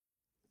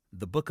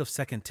The book of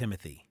 2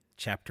 Timothy,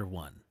 chapter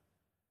 1.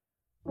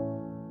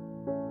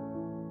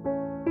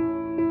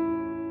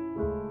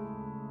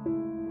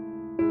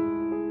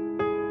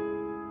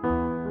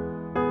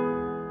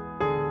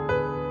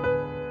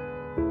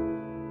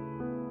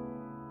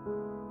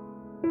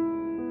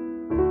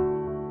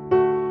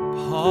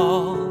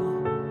 Paul,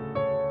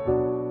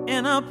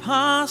 an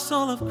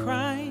apostle of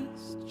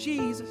Christ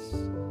Jesus,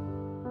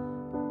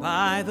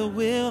 by the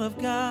will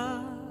of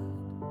God,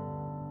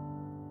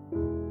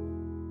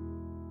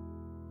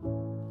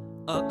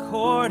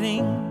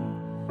 according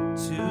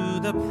to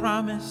the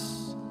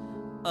promise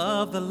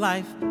of the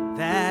life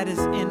that is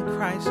in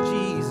Christ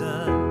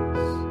Jesus.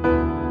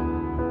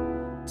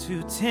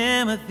 To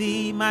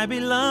Timothy, my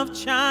beloved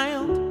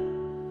child,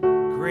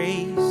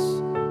 grace,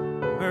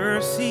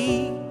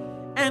 mercy,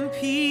 and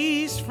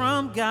peace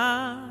from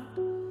God,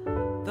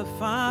 the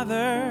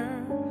Father,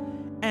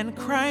 and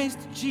Christ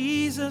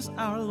Jesus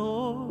our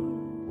Lord.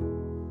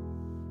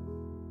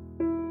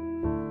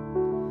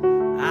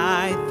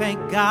 I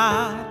thank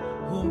God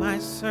whom I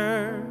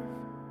serve,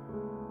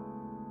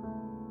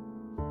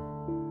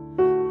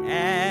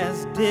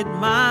 as did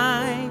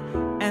my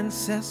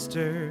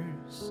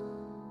ancestors,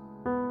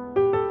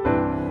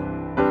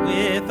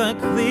 with a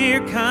clear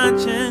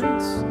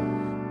conscience,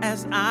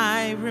 as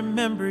I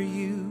remember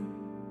you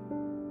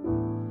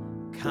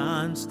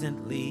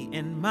constantly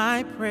in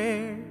my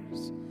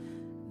prayers,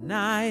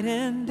 night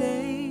and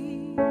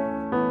day.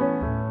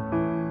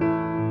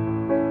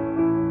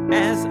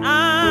 As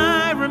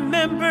I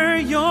remember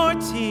your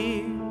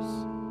tears,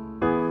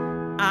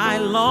 I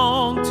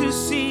long to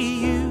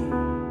see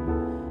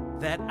you,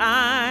 that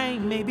I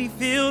may be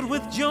filled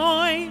with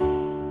joy.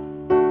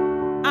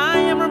 I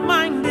am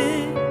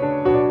reminded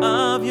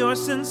of your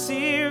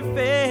sincere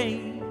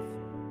faith,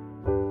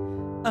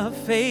 a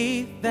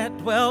faith that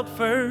dwelt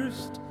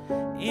first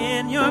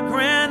in your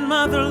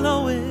grandmother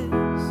Lois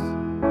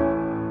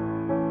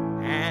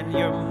and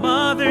your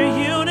mother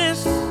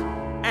Eunice,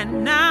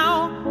 and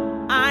now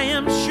I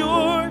am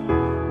sure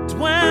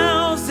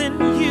dwells in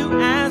you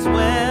as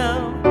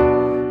well.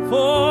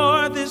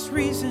 For this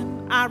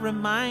reason I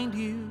remind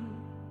you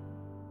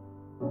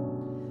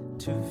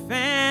to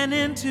fan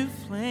into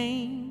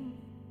flame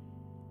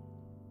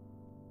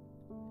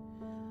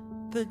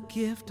the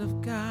gift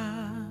of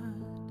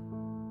God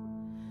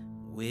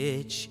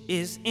which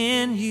is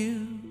in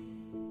you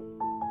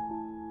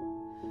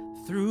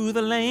through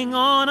the laying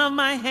on of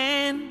my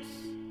hands.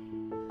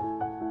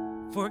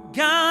 For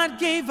God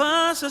gave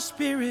us a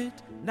spirit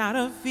not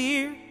of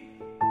fear,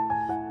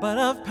 but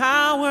of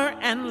power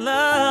and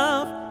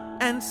love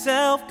and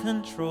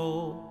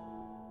self-control.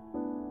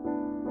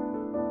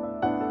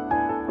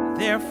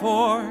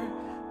 Therefore,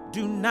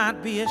 do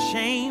not be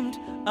ashamed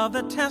of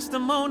the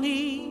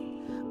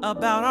testimony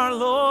about our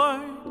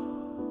Lord,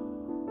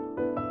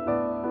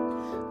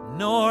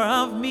 nor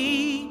of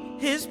me,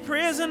 his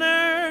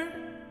prisoner,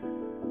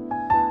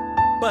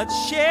 but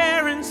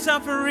share in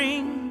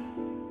suffering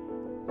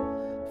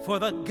for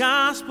the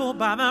gospel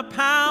by the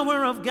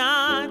power of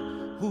God,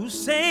 who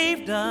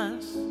saved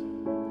us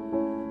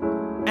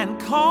and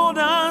called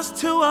us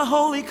to a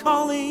holy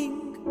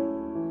calling,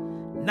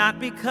 not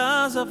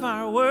because of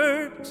our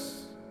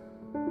works,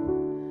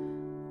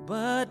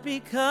 but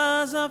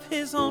because of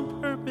his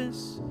own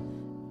purpose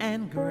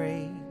and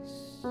grace,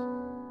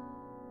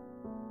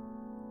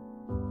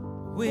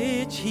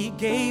 which he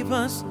gave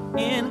us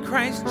in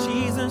Christ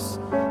Jesus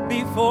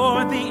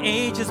before the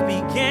ages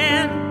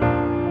began,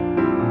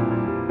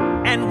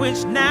 and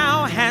which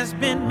now has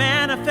been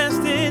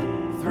manifested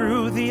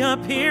through the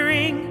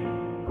appearing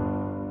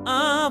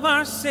of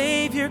our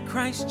Savior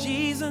Christ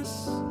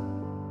Jesus,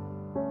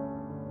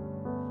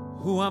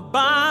 who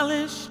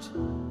abolished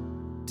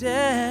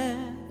death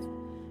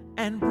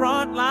and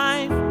brought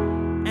life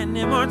and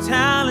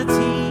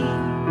immortality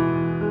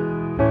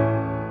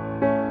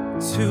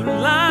to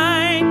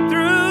light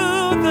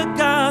through the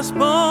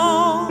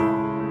gospel,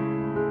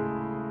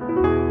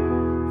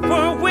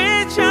 for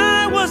which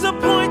I was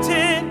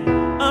appointed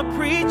a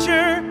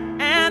preacher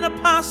and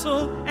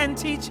apostle and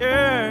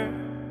teacher,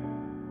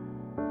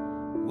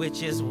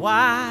 which is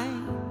why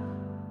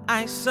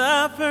I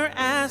suffer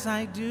as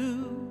I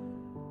do.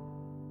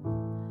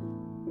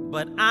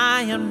 But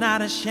I am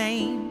not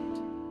ashamed,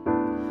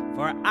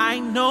 for I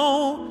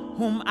know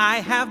whom I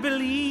have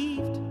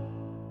believed,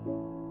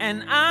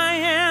 and I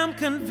am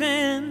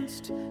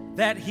convinced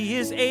that he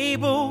is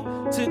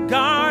able to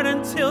guard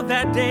until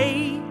that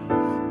day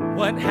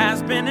what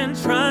has been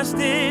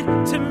entrusted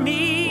to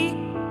me.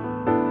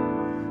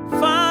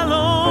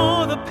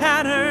 Follow the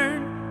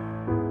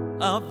pattern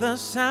of the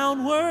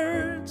sound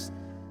words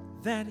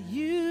that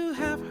you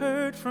have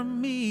heard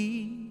from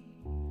me,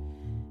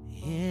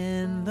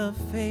 in the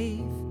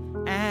faith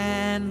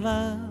and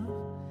love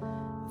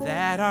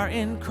that are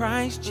in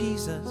Christ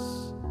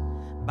Jesus,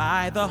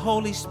 by the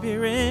Holy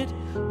Spirit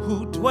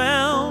who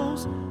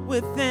dwells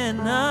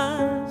within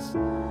us.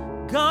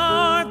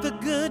 Guard the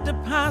good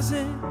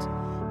deposit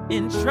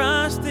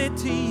entrusted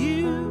to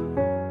you.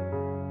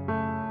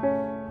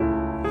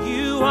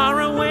 You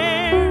are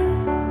aware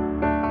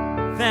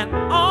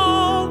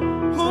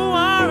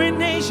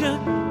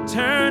Asia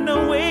turned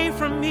away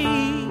from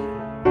me,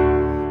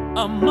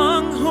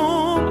 among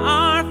whom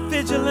are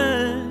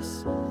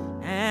Phygelus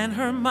and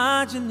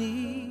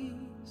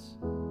Hermogenes.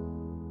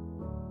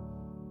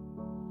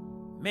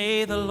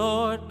 May the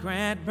Lord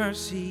grant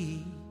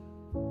mercy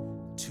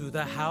to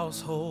the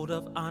household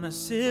of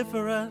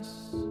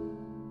Onesiphorus,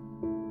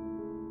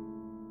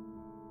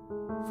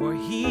 for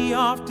he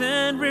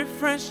often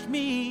refreshed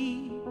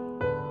me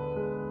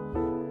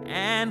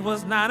and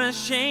was not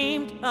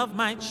ashamed of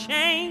my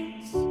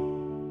chains.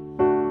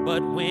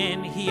 But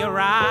when he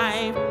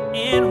arrived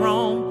in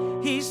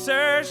Rome, he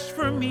searched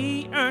for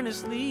me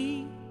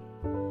earnestly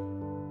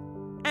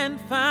and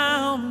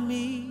found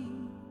me.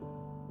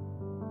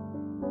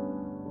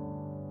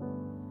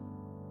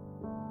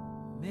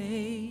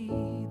 May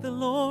the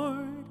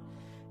Lord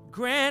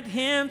grant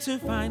him to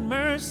find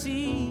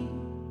mercy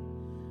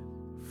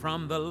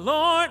from the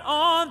Lord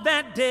on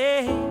that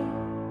day.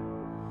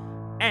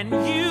 And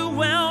you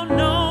well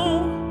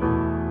know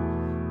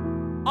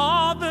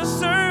all the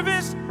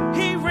service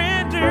he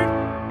rendered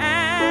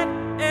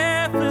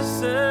at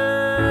Ephesus.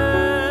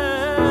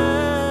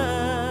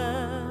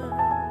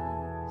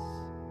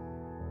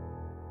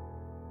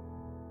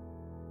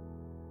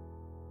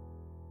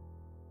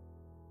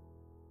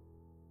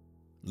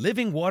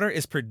 Living Water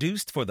is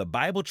produced for the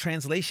Bible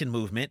translation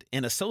movement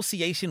in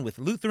association with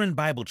Lutheran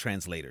Bible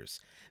Translators.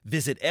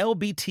 Visit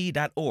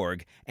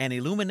lbt.org and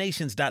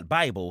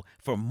illuminations.bible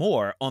for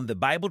more on the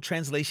Bible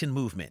translation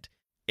movement.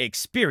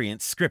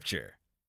 Experience Scripture.